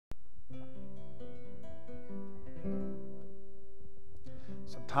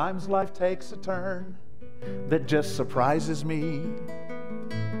Sometimes life takes a turn that just surprises me.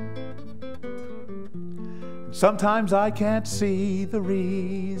 Sometimes I can't see the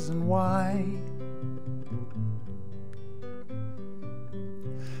reason why.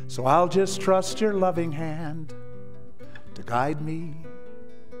 So I'll just trust your loving hand to guide me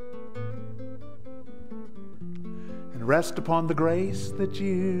and rest upon the grace that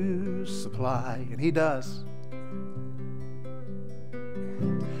you supply. And He does.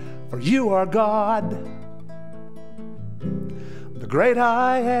 For you are God, the great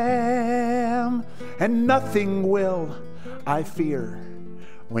I am, and nothing will I fear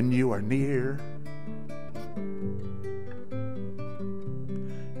when you are near.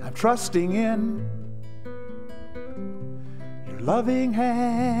 I'm trusting in your loving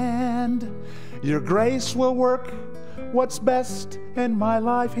hand. Your grace will work what's best in my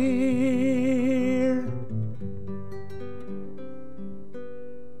life here.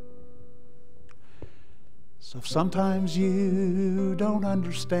 So if sometimes you don't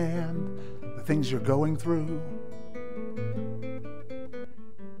understand the things you're going through,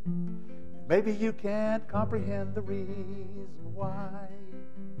 maybe you can't comprehend the reason why,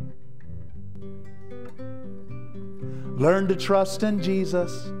 learn to trust in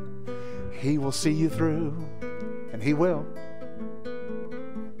Jesus. He will see you through, and He will.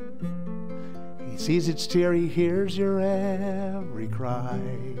 He sees each tear, He hears your every cry.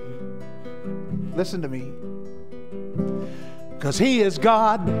 Listen to me. 'Cause He is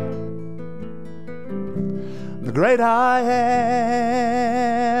God, the great I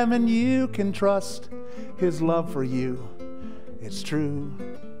am, and you can trust His love for you. It's true.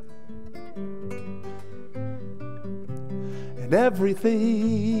 And everything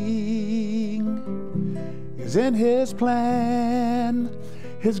is in His plan.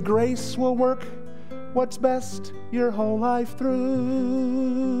 His grace will work what's best your whole life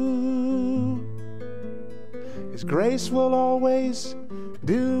through. His grace will always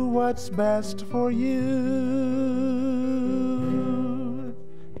do what's best for you.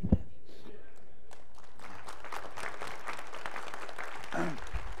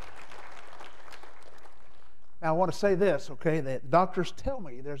 Now I want to say this, okay, that doctors tell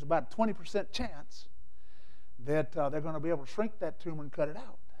me there's about a 20% chance that they're going to be able to shrink that tumor and cut it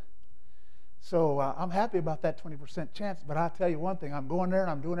out. So I'm happy about that 20% chance, but I'll tell you one thing. I'm going there and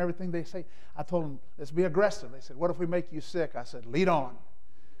I'm doing everything they say. I told them, let's be aggressive. They said, what if we make you sick? I said, lead on.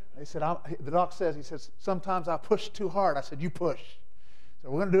 They said, the doc says, he says, sometimes I push too hard. I said, you push. So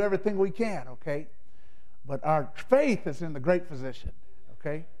we're going to do everything we can, okay? But our faith is in the great physician,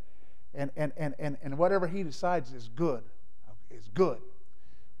 okay? And whatever he decides is good, is good.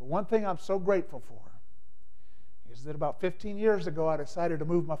 But one thing I'm so grateful for is that about 15 years ago, I decided to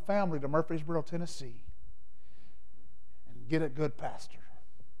move my family to Murfreesboro, Tennessee, and get a good pastor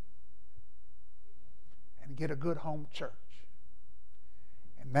and get a good home church.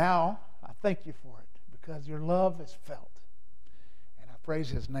 And now, I thank you for it because your love is felt. And I praise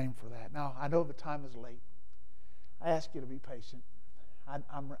His name for that. Now, I know the time is late. I ask you to be patient.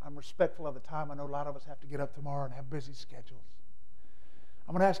 I'm respectful of the time. I know a lot of us have to get up tomorrow and have busy schedules.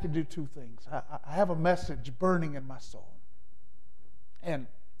 I'm going to ask you to do two things. I have a message burning in my soul. And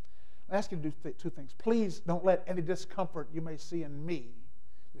I ask you to do two things. Please don't let any discomfort you may see in me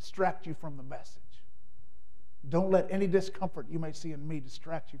distract you from the message. Don't let any discomfort you may see in me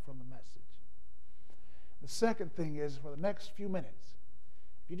distract you from the message. The second thing is, for the next few minutes,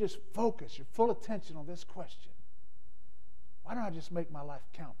 if you just focus your full attention on this question, why don't I just make my life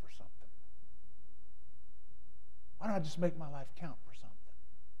count for something? Why don't I just make my life count for something?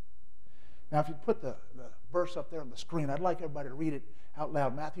 Now, if you put the verse up there on the screen, I'd like everybody to read it out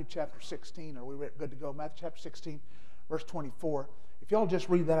loud. Matthew chapter 16. Are we good to go? Matthew chapter 16, verse 24. If y'all just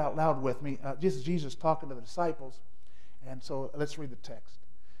read that out loud with me. Jesus talking to the disciples. And so let's read the text.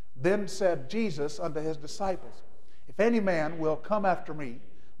 Then said Jesus unto His disciples, if any man will come after me,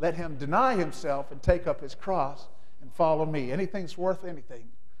 let him deny himself and take up his cross and follow me. Anything's worth anything,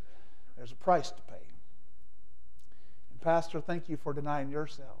 there's a price to pay. And Pastor, thank you for denying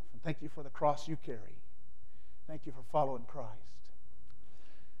yourself. Thank you for the cross you carry. Thank you for following Christ.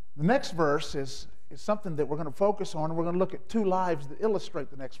 The next verse is something that we're going to focus on, and we're going to look at two lives that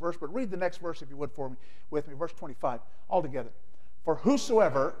illustrate the next verse. But read the next verse, if you would, with me, verse 25, all together. For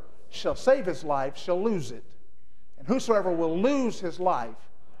whosoever shall save his life shall lose it, and whosoever will lose his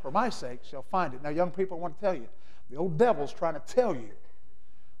life for my sake shall find it. Now, young people, I want to tell you, the old devil's trying to tell you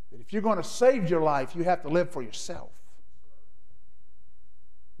that if you're going to save your life, you have to live for yourself.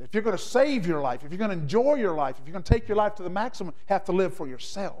 If you're going to save your life, if you're going to enjoy your life, if you're going to take your life to the maximum, you have to live for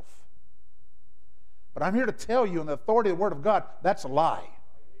yourself. But I'm here to tell you, in the authority of the Word of God, that's a lie.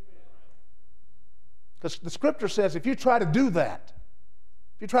 Because the Scripture says if you try to do that,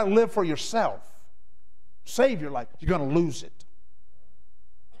 if you try to live for yourself, save your life, you're going to lose it.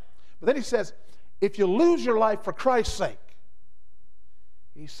 But then he says, if you lose your life for Christ's sake,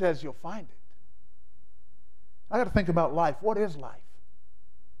 he says you'll find it. I got to think about life. What is life?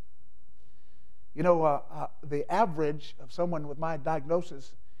 You know, the average of someone with my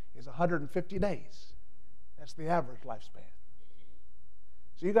diagnosis is 150 days. That's the average lifespan.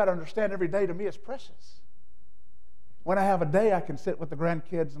 So you got to understand every day to me is precious. When I have a day, I can sit with the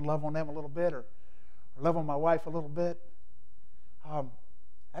grandkids and love on them a little bit, or love on my wife a little bit.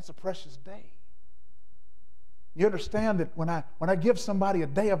 That's a precious day. You understand that when I give somebody a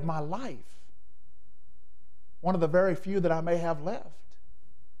day of my life, one of the very few that I may have left,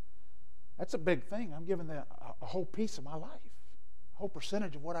 that's a big thing. I'm giving them a whole piece of my life, a whole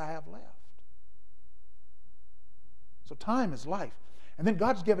percentage of what I have left. So time is life. And then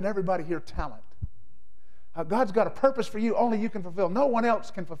God's given everybody here talent. God's got a purpose for you only you can fulfill. No one else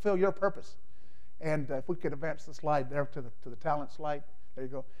can fulfill your purpose. And if we could advance the slide there to the talent slide. There you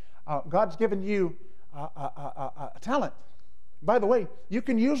go. God's given you a talent. By the way, you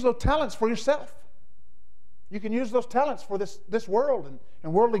can use those talents for yourself. You can use those talents for this world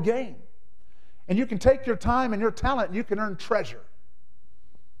and worldly gain. And you can take your time and your talent and you can earn treasure.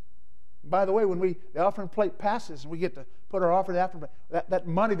 By the way, when the offering plate passes and we get to put our offering after, that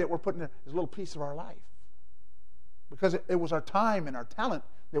money that we're putting there is a little piece of our life. Because it was our time and our talent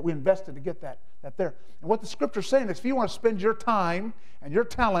that we invested to get that there. And what the Scripture's saying is if you want to spend your time and your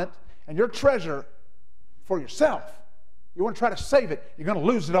talent and your treasure for yourself, you want to try to save it, you're going to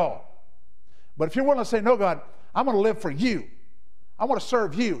lose it all. But if you're willing to say, no, God, I'm going to live for you. I want to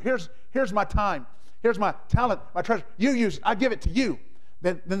serve you. Here's my time. Here's my talent, my treasure. You use it. I give it to you.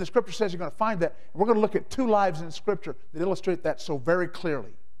 Then the Scripture says you're going to find that. And we're going to look at two lives in Scripture that illustrate that so very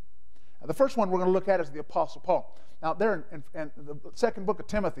clearly. Now, the first one we're going to look at is the Apostle Paul. Now, there in the second book of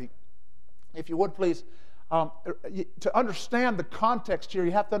Timothy, if you would please, to understand the context here,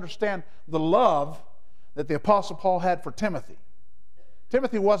 you have to understand the love that the Apostle Paul had for Timothy.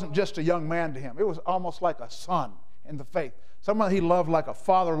 Timothy wasn't just a young man to him. It was almost like a son in the faith. Someone he loved like a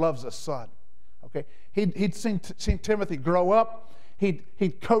father loves a son. Okay? He'd seen Timothy grow up.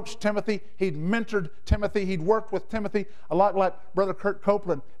 He'd coached Timothy. He'd mentored Timothy. He'd worked with Timothy a lot like Brother Kurt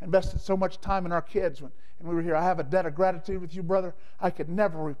Copeland invested so much time in our kids when we were here. I have a debt of gratitude with you, brother, I could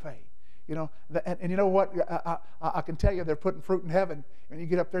never repay. You know, and you know what? I can tell you they're putting fruit in heaven. When you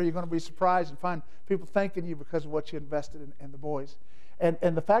get up there, you're going to be surprised and find people thanking you because of what you invested in the boys.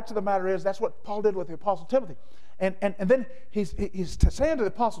 And the fact of the matter is, that's what Paul did with the Apostle Timothy. And then he's saying to the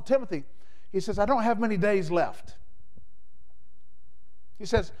Apostle Timothy, he says, I don't have many days left. He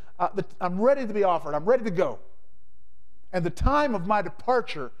says, I'm ready to be offered. I'm ready to go. And the time of my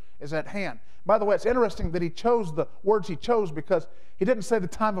departure is at hand. By the way, it's interesting that he chose the words he chose because he didn't say the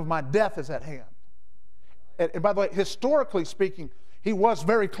time of my death is at hand. And by the way, historically speaking, he was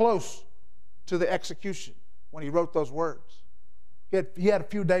very close to the execution when he wrote those words. He had a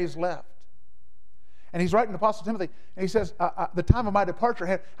few days left. And he's writing to Apostle Timothy, and he says, the time of my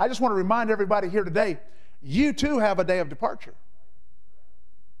departure, I just want to remind everybody here today, you too have a day of departure.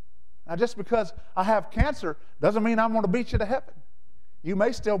 Now, just because I have cancer doesn't mean I'm going to beat you to heaven. You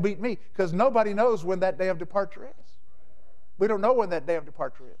may still beat me, because nobody knows when that day of departure is. We don't know when that day of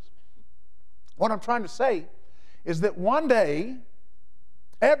departure is. What I'm trying to say is that one day,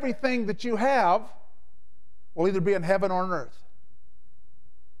 everything that you have will either be in heaven or on earth.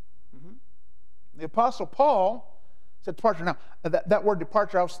 The Apostle Paul said departure. Now, that word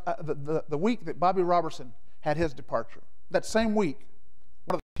departure, the week that Bobby Robertson had his departure, that same week,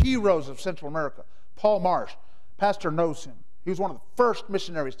 one of the heroes of Central America, Paul Marsh, pastor knows him. He was one of the first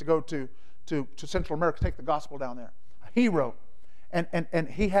missionaries to go to Central America, take the gospel down there. A hero. And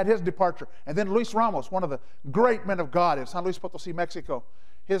he had his departure. And then Luis Ramos, one of the great men of God in San Luis Potosí, Mexico,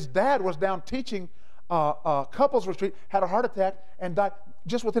 his dad was down teaching a couples retreat, had a heart attack, and died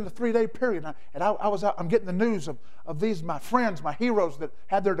just within a 3-day period. And I was out, I'm getting the news of these, my friends, my heroes that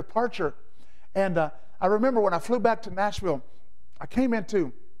had their departure. And I remember when I flew back to Nashville, I came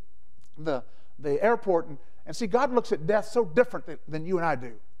into the airport, and see, God looks at death so different than you and I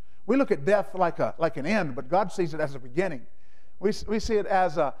do. We look at death like an end, but God sees it as a beginning. We see it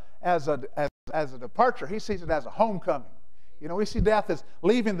as a departure. He sees it as a homecoming. You know, we see death as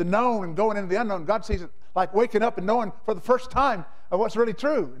leaving the known and going into the unknown. God sees it like waking up and knowing for the first time of what's really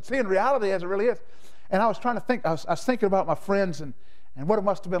true and seeing reality as it really is. And I was trying to think, I was thinking about my friends and what it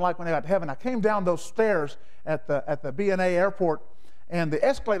must have been like when they got to heaven. I came down those stairs at the B&A airport, and the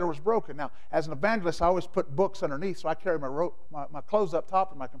escalator was broken. Now, as an evangelist, I always put books underneath, so I carry my clothes up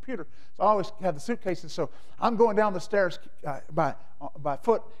top and my computer. So I always have the suitcases. So I'm going down the stairs by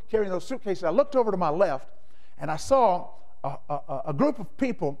foot, carrying those suitcases. I looked over to my left, and I saw a group of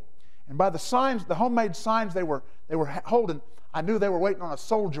people, and by the signs, the homemade signs they were holding, I knew they were waiting on a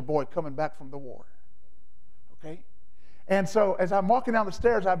soldier boy coming back from the war. Okay? And so as I'm walking down the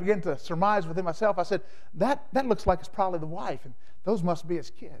stairs, I began to surmise within myself. I said, that looks like it's probably the wife, and those must be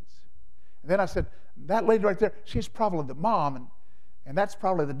his kids. And then I said, that lady right there, she's probably the mom, and that's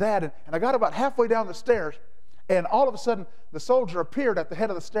probably the dad. And I got about halfway down the stairs, and all of a sudden, the soldier appeared at the head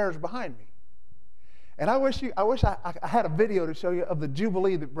of the stairs behind me. And I wish I had a video to show you of the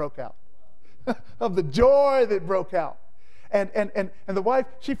jubilee that broke out, of the joy that broke out. And the wife,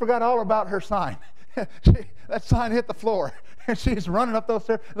 she forgot all about her sign. That sign hit the floor, and she's running up those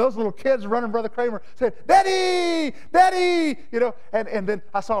stairs. Those little kids running, Brother Kramer said, "Daddy, Daddy!" You know, and then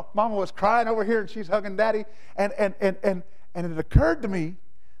I saw Mama was crying over here, and she's hugging Daddy. And it occurred to me,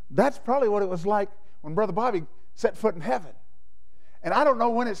 that's probably what it was like when Brother Bobby set foot in heaven. And I don't know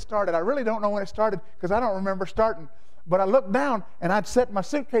when it started. I really don't know when it started because I don't remember starting. But I looked down, and I'd set my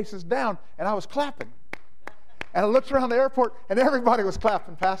suitcases down, and I was clapping. And I looked around the airport, and everybody was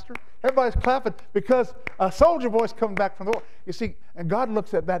clapping, Pastor. Everybody's clapping because a soldier boy's coming back from the war. You see, and God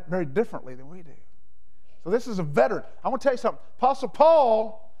looks at that very differently than we do. So this is a veteran. I want to tell you something. Apostle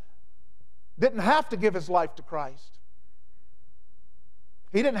Paul didn't have to give his life to Christ.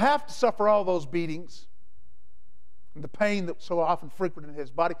 He didn't have to suffer all those beatings and the pain that so often frequented his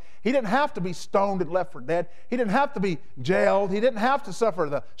body. He didn't have to be stoned and left for dead. He didn't have to be jailed. He didn't have to suffer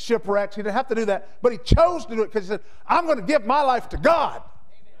the shipwrecks. He didn't have to do that. But he chose to do it because he said, I'm going to give my life to God.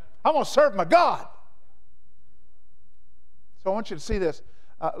 I'm going to serve my God. So I want you to see this.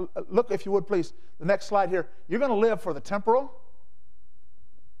 Look, if you would, please, the next slide here. You're going to live for the temporal,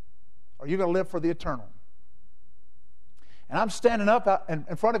 or you're going to live for the eternal. And I'm standing up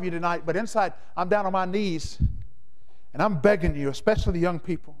in front of you tonight, but inside I'm down on my knees, and I'm begging you, especially the young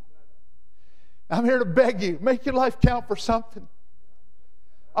people. I'm here to beg you, make your life count for something.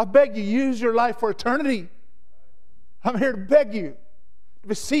 I beg you, use your life for eternity. I'm here to beg you, to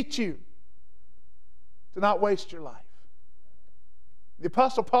beseech you, to not waste your life. The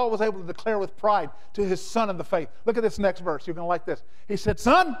Apostle Paul was able to declare with pride to his son of the faith. Look at this next verse. You're going to like this. He said,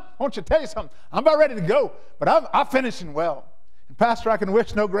 son, I want you to tell you something. I'm about ready to go, but I'm finishing well. And Pastor, I can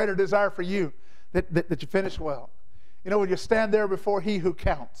wish no greater desire for you that you finish well. You know, when you stand there before he who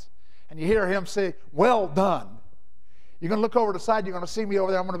counts and you hear him say, well done, you're going to look over to the side, you're going to see me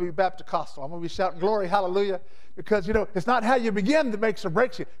over there. I'm going to be Baptist-Costal. I'm going to be shouting glory, hallelujah, because, you know, it's not how you begin that makes or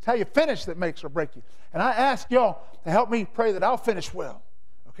breaks you. It's how you finish that makes or breaks you. And I ask y'all to help me pray that I'll finish well,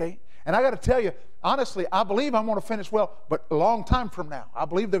 okay? And I got to tell you, honestly, I believe I'm going to finish well, but a long time from now. I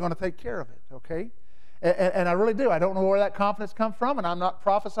believe they're going to take care of it, okay? And I really do. I don't know where that confidence comes from, and I'm not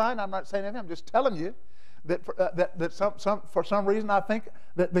prophesying. I'm not saying anything. I'm just telling you that for some reason I think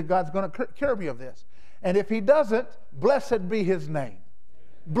that God's going to cure me of this. And if he doesn't, blessed be his name.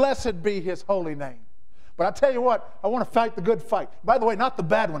 Blessed be his holy name. But I tell you what, I want to fight the good fight. By the way, not the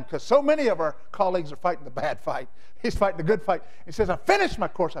bad one, because so many of our colleagues are fighting the bad fight. He's fighting the good fight. He says, I've finished my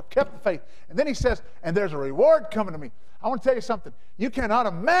course. I've kept the faith. And then he says, and there's a reward coming to me. I want to tell you something. You cannot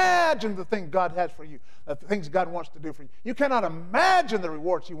imagine the thing God has for you, the things God wants to do for you. You cannot imagine the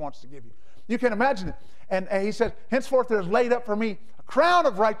rewards he wants to give you. You can imagine it. And he says, henceforth there is laid up for me a crown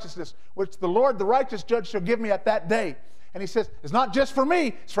of righteousness, which the Lord, the righteous judge, shall give me at that day. And he says, it's not just for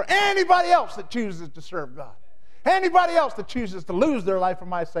me, it's for anybody else that chooses to serve God. Anybody else that chooses to lose their life for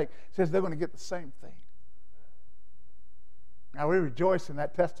my sake, says they're going to get the same thing. Now we rejoice in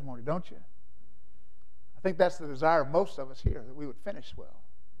that testimony, don't you? I think that's the desire of most of us here, that we would finish well.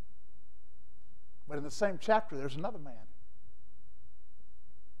 But in the same chapter, there's another man.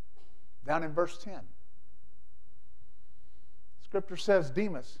 Down in verse 10. Scripture says,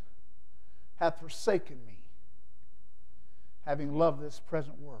 Demas hath forsaken me, having loved this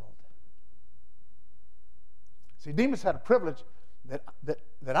present world. See, Demas had a privilege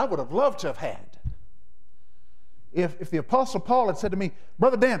that I would have loved to have had. If the Apostle Paul had said to me,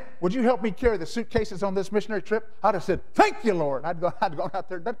 Brother Dan, would you help me carry the suitcases on this missionary trip? I'd have said, thank you, Lord. I'd gone out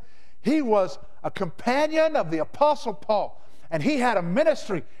there and done it. He was a companion of the Apostle Paul. And he had a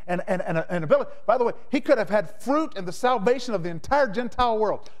ministry and an ability. By the way, he could have had fruit in the salvation of the entire Gentile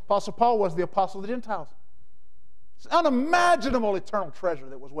world. Apostle Paul was the apostle of the Gentiles. It's an unimaginable eternal treasure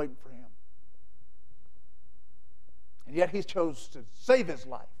that was waiting for him. And yet he chose to save his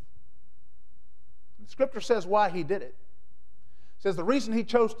life. And the Scripture says why he did it. It says the reason he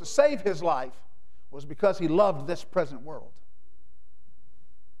chose to save his life was because he loved this present world.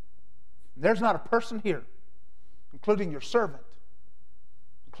 And there's not a person here, including your servant,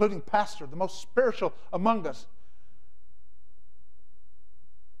 including pastor, the most spiritual among us,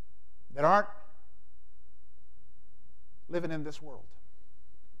 that aren't living in this world.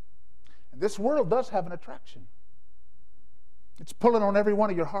 And this world does have an attraction. It's pulling on every one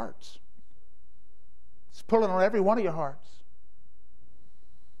of your hearts. It's pulling on every one of your hearts.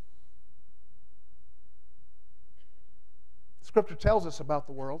 Scripture tells us about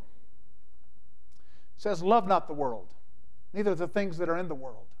the world. It says, love not the world, neither the things that are in the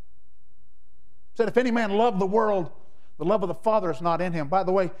world. It said, if any man love the world, the love of the Father is not in him. By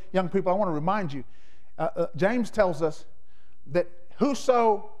the way, young people, I want to remind you, James tells us that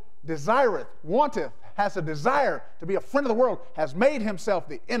whoso desireth, wanteth, has a desire to be a friend of the world, has made himself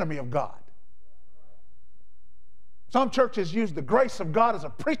the enemy of God. Some churches use the grace of God as a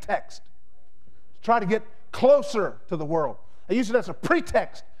pretext to try to get closer to the world. They use it as a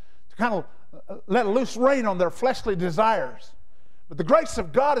pretext to kind of let a loose rein on their fleshly desires. But the grace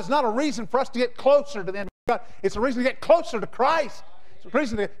of God is not a reason for us to get closer to the enemy of God. It's a reason to get closer to Christ. It's a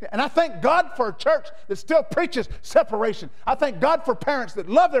reason and I thank God for a church that still preaches separation. I thank God for parents that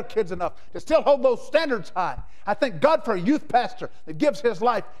love their kids enough to still hold those standards high. I thank God for a youth pastor that gives his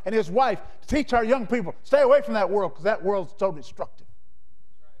life and his wife to teach our young people, stay away from that world because that world's so destructive.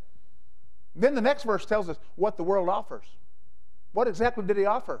 Then the next verse tells us what the world offers. What exactly did he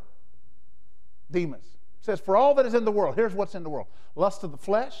offer? Demas. It says, for all that is in the world, here's what's in the world. Lust of the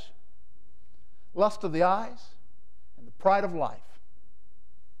flesh, lust of the eyes, and the pride of life.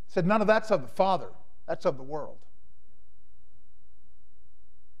 It said none of that's of the Father. That's of the world.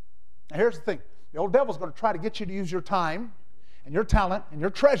 Now here's the thing. The old devil's going to try to get you to use your time and your talent and your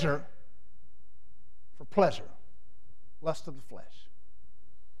treasure for pleasure. Lust of the flesh.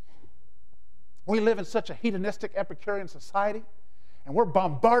 We live in such a hedonistic Epicurean society, and we're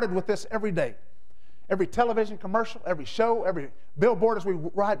bombarded with this every day. Every television commercial, every show, every billboard as we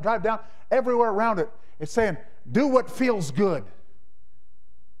drive down, everywhere around it, it's saying, do what feels good.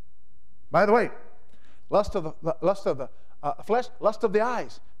 By the way, lust of the flesh, lust of the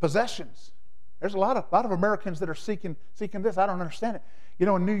eyes, possessions. There's a lot of Americans that are seeking this. I don't understand it. You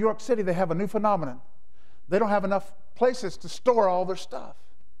know, in New York City, they have a new phenomenon. They don't have enough places to store all their stuff.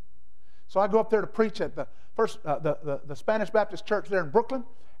 So I go up there to preach at the Spanish Baptist Church there in Brooklyn,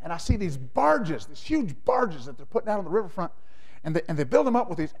 and I see these barges, these huge barges that they're putting out on the riverfront, and they build them up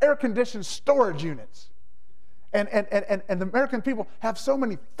with these air-conditioned storage units. And the American people have so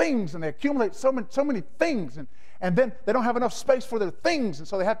many things, and they accumulate so many things, and then they don't have enough space for their things, and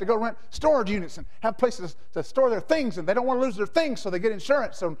so they have to go rent storage units and have places to store their things, and they don't want to lose their things, so they get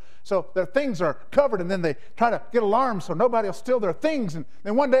insurance, so their things are covered, and then they try to get alarms so nobody will steal their things, and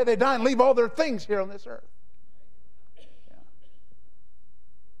then one day they die and leave all their things here on this earth.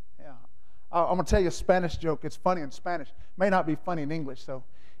 Yeah. I'm going to tell you a Spanish joke. It's funny in Spanish. It may not be funny in English, so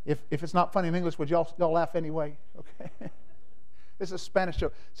if it's not funny in English, would y'all laugh anyway? Okay. This is a Spanish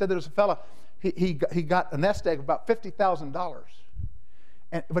joke. Said there was a fella, he got a nest egg of about $50,000,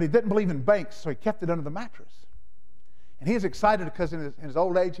 but he didn't believe in banks, so he kept it under the mattress. And he was excited because in his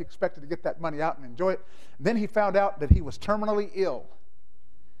old age, he expected to get that money out and enjoy it. And then he found out that he was terminally ill.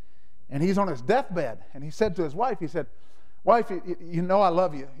 And he's on his deathbed. And he said to his wife, he said, wife, you know I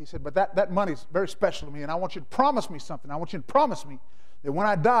love you. He said, but that money's very special to me, and I want you to promise me something. I want you to promise me that when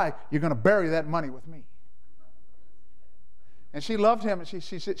I die, you're going to bury that money with me. And she loved him, and she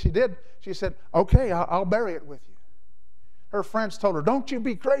did. She said, okay, I'll bury it with you. Her friends told her, don't you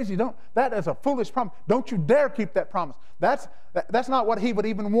be crazy. That is a foolish promise. Don't you dare keep that promise. That's not what he would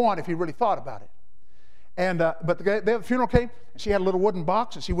even want if he really thought about it. And but the funeral came, and she had a little wooden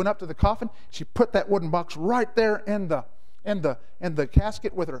box, and she went up to the coffin. She put that wooden box right there in the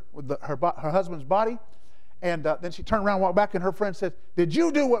casket with her husband's body. And then she turned around and walked back, and her friend said, did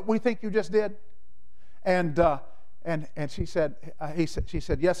you do what we think you just did? And she said,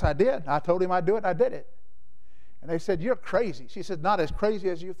 yes, I did. I told him I'd do it, and I did it. And they said, you're crazy. She said, not as crazy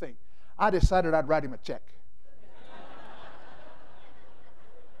as you think. I decided I'd write him a check.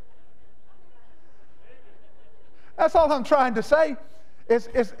 That's all I'm trying to say, is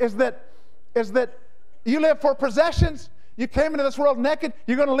that you live for possessions. You came into this world naked.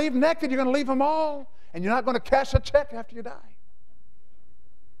 You're going to leave naked. You're going to leave them all. And you're not going to cash a check after you die.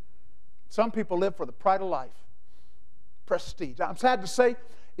 Some people live for the pride of life, prestige. I'm sad to say,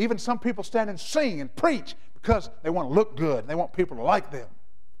 even some people stand and sing and preach because they want to look good and they want people to like them.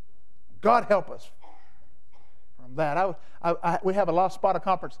 God help us from that. We have a La Espada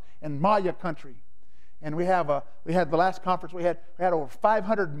conference in Maya country, and we had the last conference we had over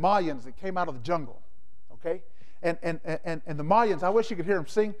 500 Mayans that came out of the jungle. Okay, and the Mayans, I wish you could hear them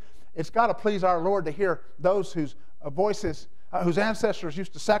sing. it's got to please our Lord to hear those whose voices, whose ancestors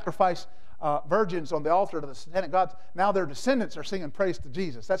used to sacrifice virgins on the altar to the satanic gods. Now their descendants are singing praise to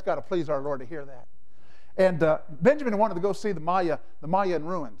Jesus. That's got to please our Lord to hear that. And Benjamin wanted to go see the Mayan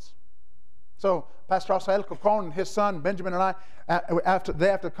ruins. So Pastor Rafael Cocon and his son, Benjamin, and I, after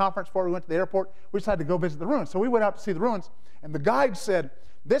the conference, before we went to the airport, we decided to go visit the ruins. So we went out to see the ruins, and the guide said,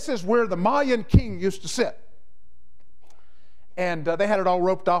 this is where the Mayan king used to sit. And they had it all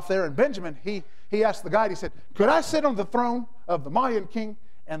roped off there. And Benjamin, he asked the guide, he said, could I sit on the throne of the Mayan king?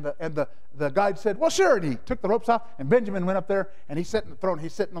 And the guide said, well, sure. And he took the ropes off, and Benjamin went up there, and he sat in the throne.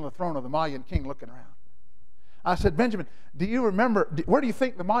 He's sitting on the throne of the Mayan king looking around. I said, Benjamin, do you remember, where do you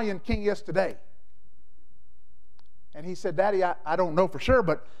think the Mayan king is today? And he said, Daddy, I don't know for sure,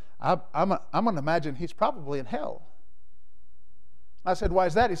 but I'm going to imagine he's probably in hell. I said, why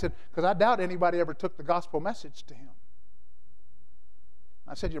is that? He said, because I doubt anybody ever took the gospel message to him.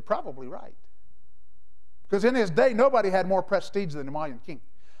 I said, you're probably right. Because in his day, nobody had more prestige than the Mayan king.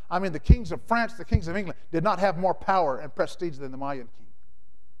 I mean, the kings of France, the kings of England did not have more power and prestige than the Mayan king.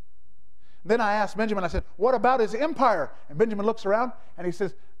 Then I asked Benjamin, I said, what about his empire? And Benjamin looks around and he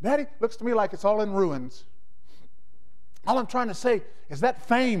says, Daddy, looks to me like it's all in ruins. All I'm trying to say is that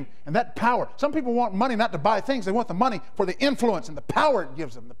fame and that power. Some people want money not to buy things. They want the money for the influence and the power it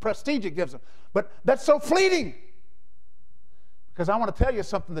gives them, the prestige it gives them. But that's so fleeting. Because I want to tell you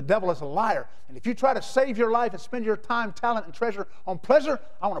something, the devil is a liar. And if you try to save your life and spend your time, talent, and treasure on pleasure,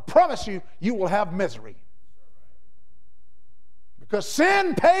 I want to promise you, you will have misery. Because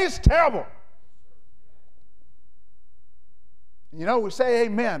sin pays terrible. You know, we say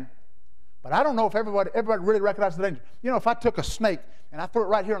amen, but I don't know if everybody really recognizes the danger. You know, if I took a snake and I threw it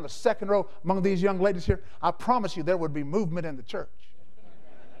right here on the second row among these young ladies here, I promise you there would be movement in the church.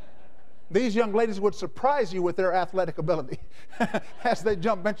 These young ladies would surprise you with their athletic ability as they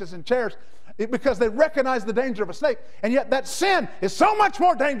jump benches and chairs because they recognize the danger of a snake. And yet that sin is so much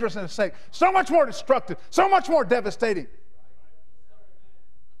more dangerous than a snake, so much more destructive, so much more devastating.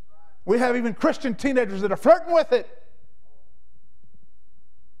 We have even Christian teenagers that are flirting with it.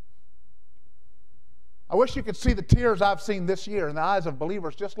 I wish you could see the tears I've seen this year in the eyes of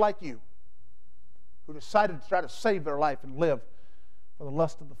believers just like you who decided to try to save their life and live for the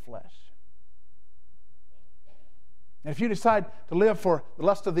lust of the flesh. And if you decide to live for the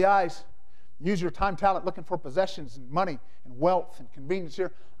lust of the eyes, use your time, talent looking for possessions and money and wealth and convenience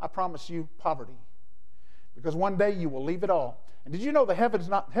here, I promise you poverty. Because one day you will leave it all. And did you know that heaven's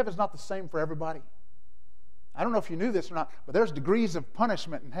not the same for everybody? I don't know if you knew this or not, but there's degrees of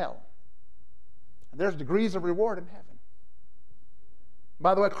punishment in hell. And there's degrees of reward in heaven.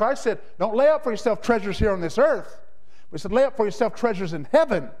 By the way, Christ said, don't lay up for yourself treasures here on this earth. But he said, lay up for yourself treasures in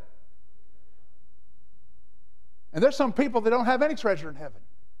heaven. And there's some people that don't have any treasure in heaven.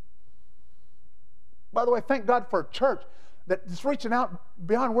 By the way, thank God for a church that is reaching out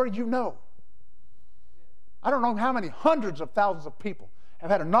beyond where you know. I don't know how many hundreds of thousands of people have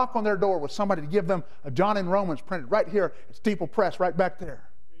had a knock on their door with somebody to give them a John in Romans printed right here at Steeple Press, right back there.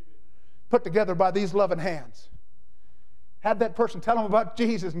 Put together by these loving hands. Had that person tell them about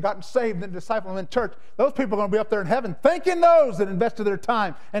Jesus and gotten saved and discipled them in church. Those people are going to be up there in heaven thanking those that invested their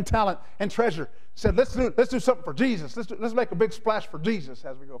time and talent and treasure. Said, let's do something for Jesus. Let's make a big splash for Jesus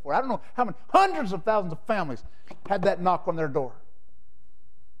as we go forward. I don't know how many, hundreds of thousands of families had that knock on their door.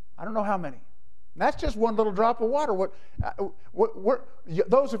 I don't know how many. And that's just one little drop of water.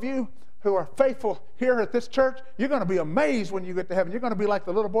 Those of you who are faithful here at this church, you're going to be amazed when you get to heaven. You're going to be like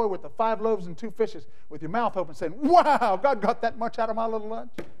the little boy with the 5 loaves and 2 fishes with your mouth open saying, wow, God got that much out of my little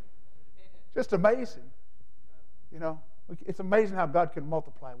lunch. Just amazing. You know, it's amazing how God can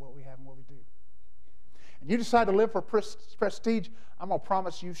multiply what we have and what we do. And you decide to live for prestige, I'm going to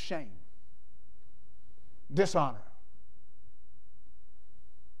promise you shame, dishonor.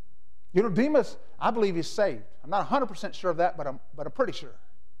 You know, Demas, I believe he's saved. I'm not 100% sure of that, but I'm pretty sure.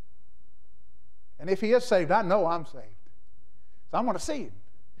 And if he is saved, I know I'm saved. So I'm going to see him.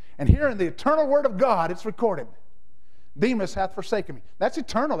 And here in the eternal word of God, it's recorded, Demas hath forsaken me. That's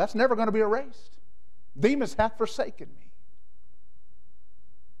eternal. That's never going to be erased. Demas hath forsaken me.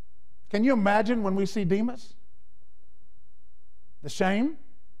 Can you imagine when we see Demas? The shame,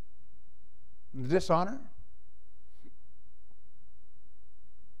 the dishonor.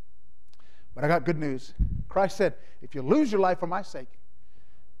 But I got good news. Christ said, if you lose your life for my sake,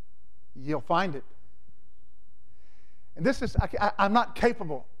 you'll find it. And this is, I'm not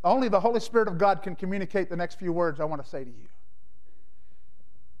capable. Only the Holy Spirit of God can communicate the next few words I want to say to you.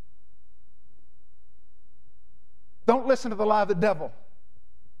 Don't listen to the lie of the devil.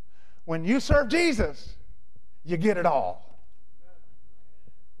 When you serve Jesus, you get it all.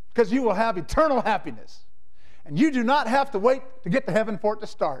 because you will have eternal happiness. And you do not have to wait to get to heaven for it to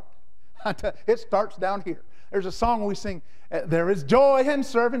start. It starts down here. There's a song we sing, there is joy in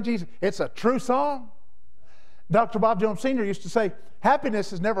serving Jesus. It's a true song. Dr. Bob Jones Sr. used to say,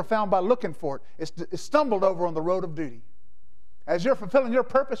 happiness is never found by looking for it. It's stumbled over on the road of duty. As you're fulfilling your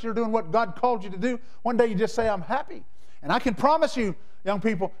purpose, you're doing what God called you to do, one day you just say, I'm happy. And I can promise you, young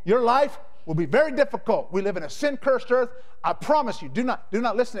people, your life will be very difficult. We live in a sin-cursed earth. I promise you, do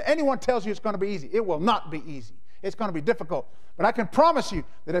not listen to anyone tells you it's going to be easy. It will not be easy. It's going to be difficult. But I can promise you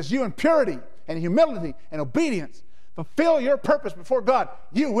that as you in purity and humility and obedience fulfill your purpose before God,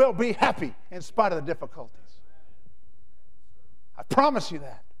 you will be happy in spite of the difficulties. I promise you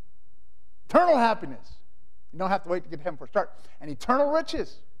that. Eternal happiness. You don't have to wait to get to heaven for a start. And eternal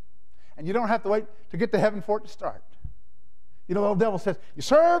riches. And you don't have to wait to get to heaven for it to start. You know, the old devil says, you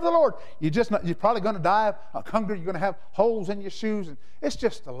serve the Lord. You're probably going to die of hunger. You're going to have holes in your shoes. And it's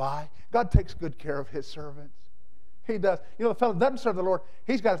just a lie. God takes good care of his servants. He does. You know, the fellow doesn't serve the Lord.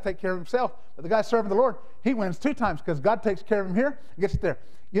 He's got to take care of himself. But the guy serving the Lord, he wins 2 times because God takes care of him here and gets it there.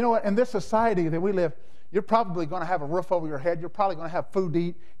 You know what? In this society that we live, you're probably going to have a roof over your head. You're probably going to have food to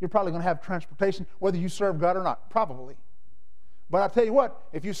eat. You're probably going to have transportation, whether you serve God or not. Probably. But I'll tell you what,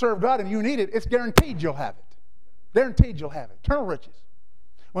 if you serve God and you need it, it's guaranteed you'll have it. Guaranteed you'll have it. Eternal riches.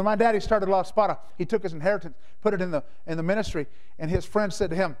 When my daddy started La Espada, he took his inheritance, put it in the ministry, and his friend said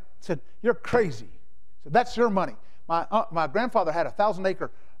to him, you're crazy. He said, that's your money. My grandfather had a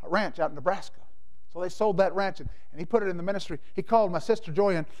 1,000-acre ranch out in Nebraska. So they sold that ranch, and he put it in the ministry. He called my sister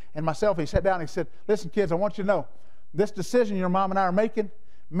Joy and myself. He sat down and he said, listen, kids, I want you to know, this decision your mom and I are making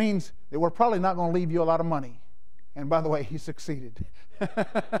means that we're probably not going to leave you a lot of money. And by the way, he succeeded.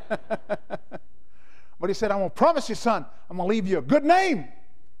 But he said, I'm going to promise you, son, I'm going to leave you a good name.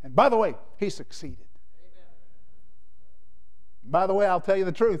 And by the way, he succeeded. By the way, I'll tell you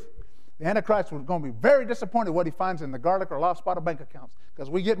the truth. The Antichrist was going to be very disappointed what he finds in the Garlic or La Espada bank accounts. Because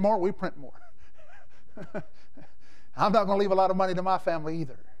we get more, we print more. I'm not going to leave a lot of money to my family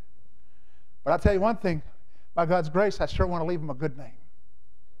either. But I'll tell you one thing. By God's grace, I sure want to leave him a good name.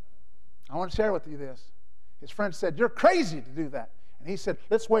 I want to share with you this. His friend said, you're crazy to do that. And he said,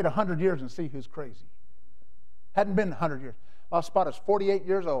 let's wait 100 years and see who's crazy. Hadn't been 100 years. La Espada's 48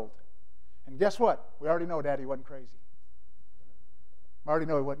 years old. And guess what? We already know Daddy wasn't crazy. We already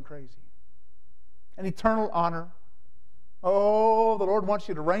know he wasn't crazy. An eternal honor. Oh, the Lord wants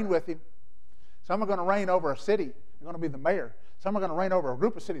you to reign with him. Some are going to reign over a city. They're going to be the mayor. Some are going to reign over a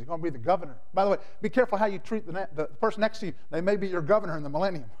group of cities. They're going to be the governor. By the way, be careful how you treat the person next to you. They may be your governor in the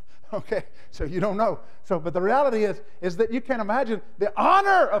millennium. Okay? So you don't know. But the reality is that you can't imagine the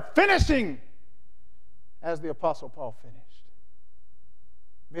honor of finishing as the Apostle Paul finished.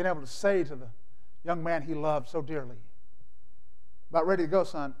 Being able to say to the young man he loved so dearly, about ready to go,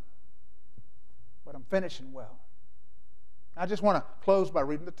 son, but I'm finishing well. I just want to close by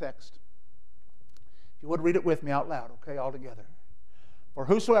reading the text. If you would read it with me out loud, okay, all together. For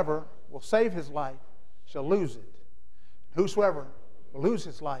whosoever will save his life shall lose it. Whosoever will lose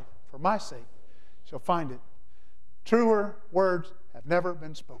his life for my sake shall find it. Truer words have never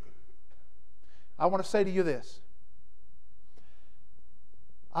been spoken. I want to say to you this.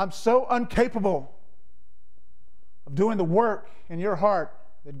 I'm so incapable of doing the work in your heart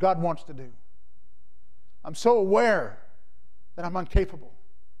that God wants to do. I'm so aware that I'm incapable.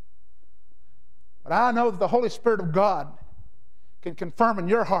 But I know that the Holy Spirit of God can confirm in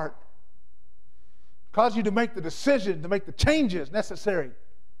your heart, cause you to make the decision, to make the changes necessary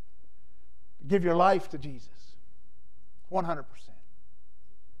to give your life to Jesus. 100%.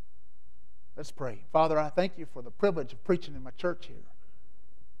 Let's pray. Father, I thank you for the privilege of preaching in my church here.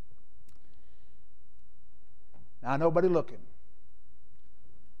 Now, nobody looking.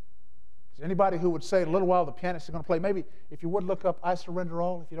 Is there anybody who would say in a little while the pianist is going to play? Maybe if you would look up I Surrender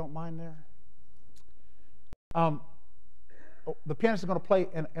All, if you don't mind there. The pianist is going to play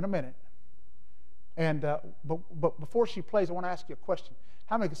in a minute. And but before she plays, I want to ask you a question.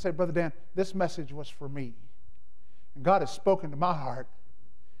 How many can say, Brother Dan, this message was for me? And God has spoken to my heart.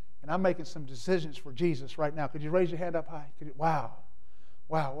 And I'm making some decisions for Jesus right now. Could you raise your hand up high? Wow.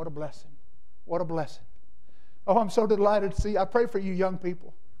 Wow, what a blessing. What a blessing. Oh, I'm so delighted to see. I pray for you young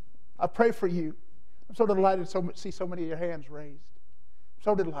people. I pray for you. I'm so delighted to see so many of your hands raised.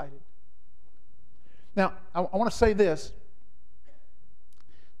 So delighted. Now, I want to say this.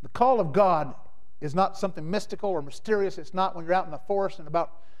 The call of God is not something mystical or mysterious. It's not when you're out in the forest and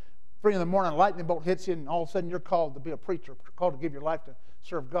about 3 in the morning a lightning bolt hits you and all of a sudden you're called to be a preacher, called to give your life to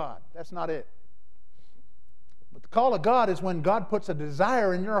serve God. That's not it. But the call of God is when God puts a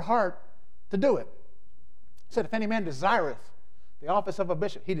desire in your heart to do it. He said, if any man desireth the office of a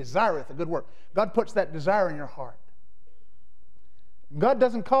bishop. He desireth a good work. God puts that desire in your heart. God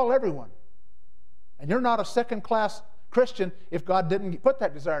doesn't call everyone. And you're not a second-class Christian if God didn't put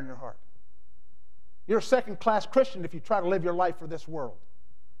that desire in your heart. You're a second-class Christian if you try to live your life for this world.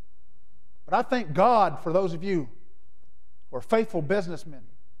 But I thank God for those of you who are faithful businessmen,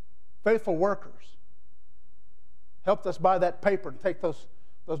 faithful workers. Helped us buy that paper and take those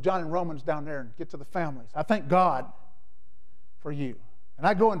John and Romans down there and get to the families. I thank God for you. And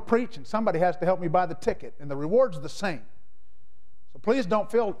I go and preach, and somebody has to help me buy the ticket, and the reward's the same. So please don't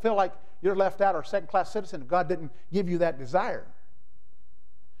feel like you're left out or a second-class citizen if God didn't give you that desire.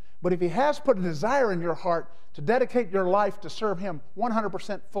 But if He has put a desire in your heart to dedicate your life to serve Him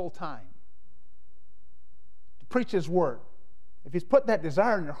 100% full-time, to preach His Word, if He's put that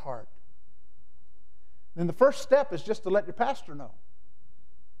desire in your heart, then the first step is just to let your pastor know.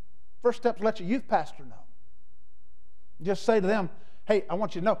 First step is to let your youth pastor know. Just say to them, hey, I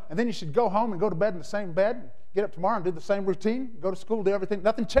want you to know. And then you should go home and go to bed in the same bed, and get up tomorrow and do the same routine, go to school, do everything.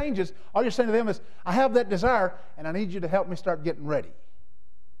 Nothing changes. All you're saying to them is, I have that desire, and I need you to help me start getting ready.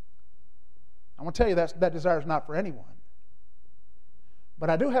 I want to tell you that desire is not for anyone. But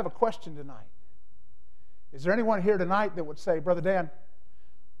I do have a question tonight. Is there anyone here tonight that would say, Brother Dan,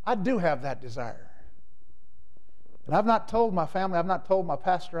 I do have that desire. And I've not told my family, I've not told my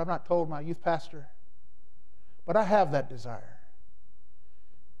pastor, I've not told my youth pastor, but I have that desire.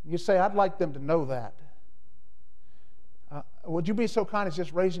 You say, I'd like them to know that. Would you be so kind as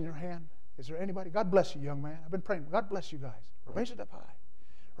just raising your hand? Is there anybody? God bless you, young man. I've been praying. God bless you guys. Raise it up high.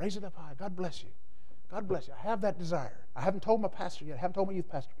 Raise it up high. God bless you. God bless you. I have that desire. I haven't told my pastor yet. I haven't told my youth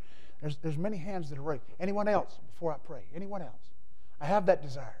pastor. There's many hands that are raised. Anyone else before I pray? Anyone else? I have that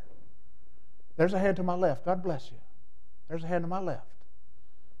desire. There's a hand to my left. God bless you. There's a hand to my left.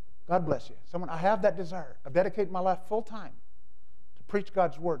 God bless you. Someone, I have that desire. I've dedicated my life full time to preach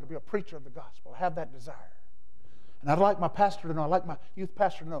God's Word, to be a preacher of the gospel. I have that desire. And I'd like my pastor to know, I'd like my youth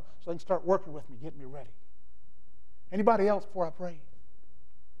pastor to know, so they can start working with me, getting me ready. Anybody else before I pray?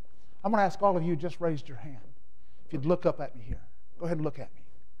 I'm going to ask all of you just raised your hand. If you'd look up at me here. Go ahead and look at me.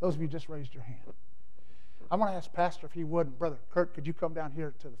 Those of you just raised your hand. I'm going to ask Pastor if he would, and Brother Kurt, could you come down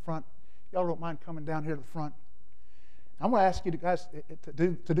here to the front? Y'all don't mind coming down here to the front? I'm going to ask you guys to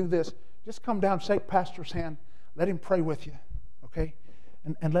do this. Just come down, shake Pastor's hand, let him pray with you, okay?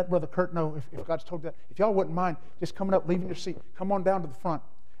 And let Brother Kurt know if God's told you that. If y'all wouldn't mind just coming up, leaving your seat, come on down to the front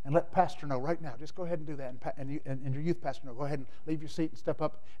and let Pastor know right now. Just go ahead and do that, and your youth pastor know. Go ahead and leave your seat and step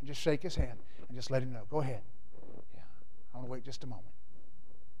up and just shake his hand and just let him know. Go ahead. Yeah, I want to wait just a moment.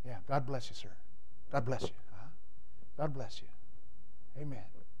 Yeah, God bless you, sir. God bless you. God bless you. Amen.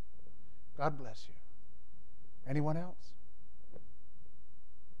 God bless you. Anyone else?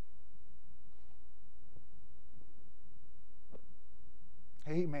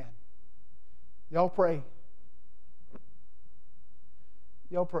 Amen. Y'all pray.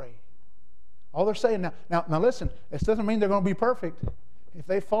 Y'all pray. All they're saying now listen, this doesn't mean they're going to be perfect. If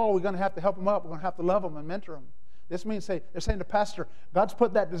they fall, we're going to have to help them up. We're going to have to love them and mentor them. This means they're saying to Pastor, God's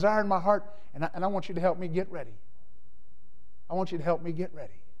put that desire in my heart, and I want you to help me get ready. I want you to help me get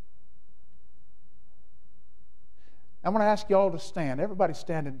ready. I'm going to ask you all to stand. Everybody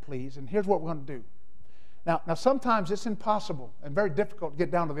standing, please. And here's what we're going to do. Now sometimes it's impossible and very difficult to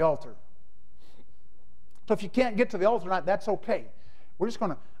get down to the altar. So if you can't get to the altar tonight, that's okay. We're just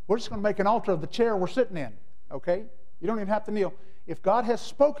going to make an altar of the chair we're sitting in, okay? You don't even have to kneel. If God has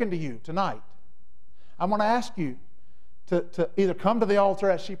spoken to you tonight, I'm going to ask you to either come to the altar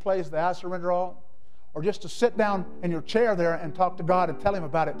as she plays the I Surrender All, or just to sit down in your chair there and talk to God and tell Him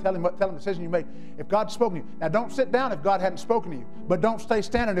about it. Tell Him the decision you made. If God's spoken to you. Now, don't sit down if God hadn't spoken to you. But don't stay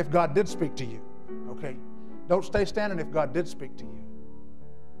standing if God did speak to you. Okay? Don't stay standing if God did speak to you.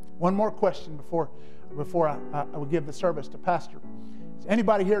 One more question before I will give the service to Pastor. Is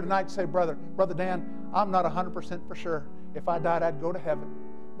anybody here tonight say, Brother Dan, I'm not 100% for sure. If I died, I'd go to heaven.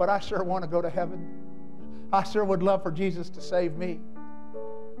 But I sure want to go to heaven. I sure would love for Jesus to save me.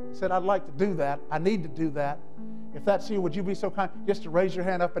 Said, I'd like to do that. I need to do that. If that's you, would you be so kind just to raise your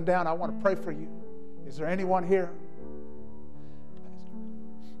hand up and down? I want to pray for you. Is there anyone here?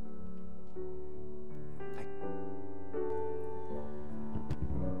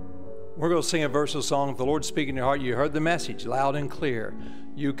 We're going to sing a verse of song. If the Lord's speaking in your heart, you heard the message loud and clear.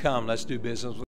 You come. Let's do business with